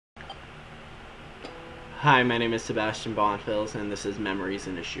Hi, my name is Sebastian Bonfils, and this is Memories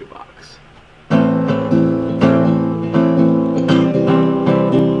in a Shoebox.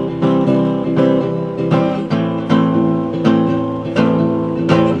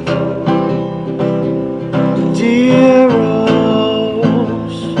 Dear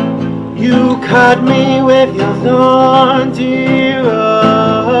Rose, you cut me with your thorn, dear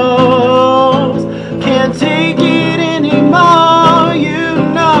Rose. Can't take it anymore, you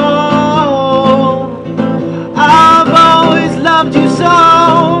know. I've always loved you so,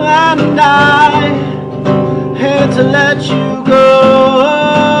 and I had to let you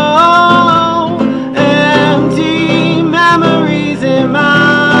go. Empty memories in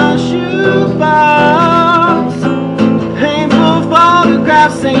my shoebox. Painful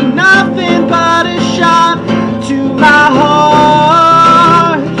photographs ain't nothing but a shot to my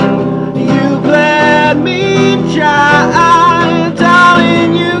heart. You bled me dry,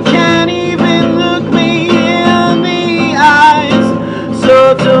 darling. You can't even look me in the eyes.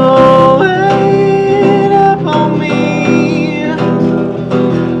 So don't wait up on me.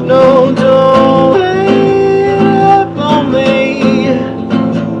 No, don't wait up on me.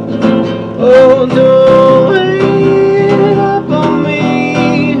 Oh, don't wait up on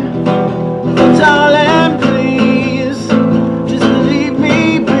me. Oh, darling, please, just leave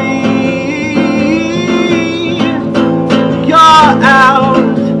me be. You're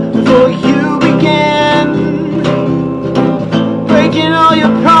out before you begin, breaking all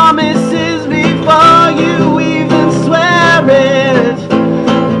your promises before you even swear it.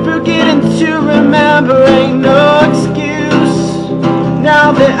 Forgetting to remember ain't no excuse,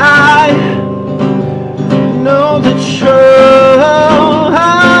 now that I know the truth.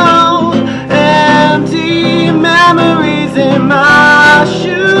 Empty memories in my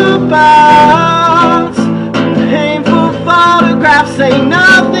shoebox. Painful photographs ain't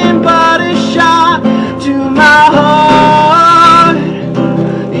nothing but a shot to my heart.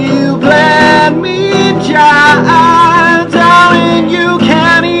 You bled me dry, darling. You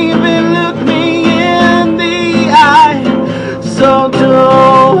can't even look me in the eye. So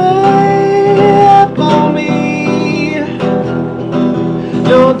don't wait up on me.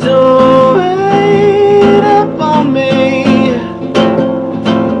 No, don't wait up on me.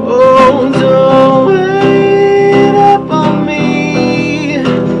 Oh, don't wait up on me.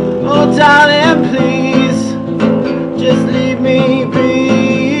 Oh, darling, please, just leave me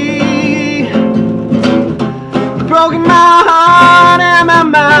be. Broken my heart and my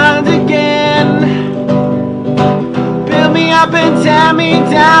mind again. Build me up and tear me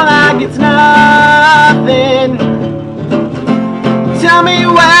down like it's nothing. Tell me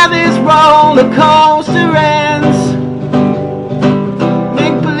where this roller coaster ends.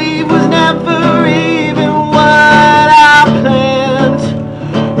 Make believe was never even what I planned.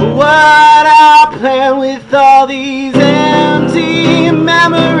 What I planned with all these empty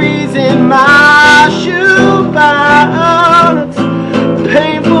memories in my shoebox.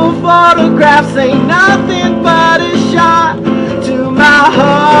 Painful photographs ain't nothing but a shot to my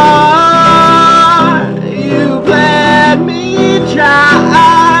heart. You bled me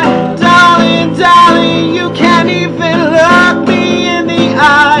dry, darling, darling. You can't even look me in the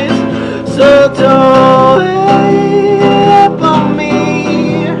eyes. So don't wait up on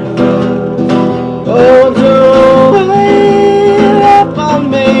me. Oh, don't wait up on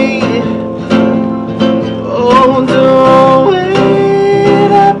me. Oh, don't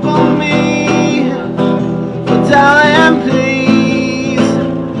wait up on me. But darling, please,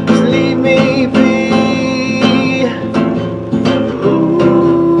 just leave me be. Ooh.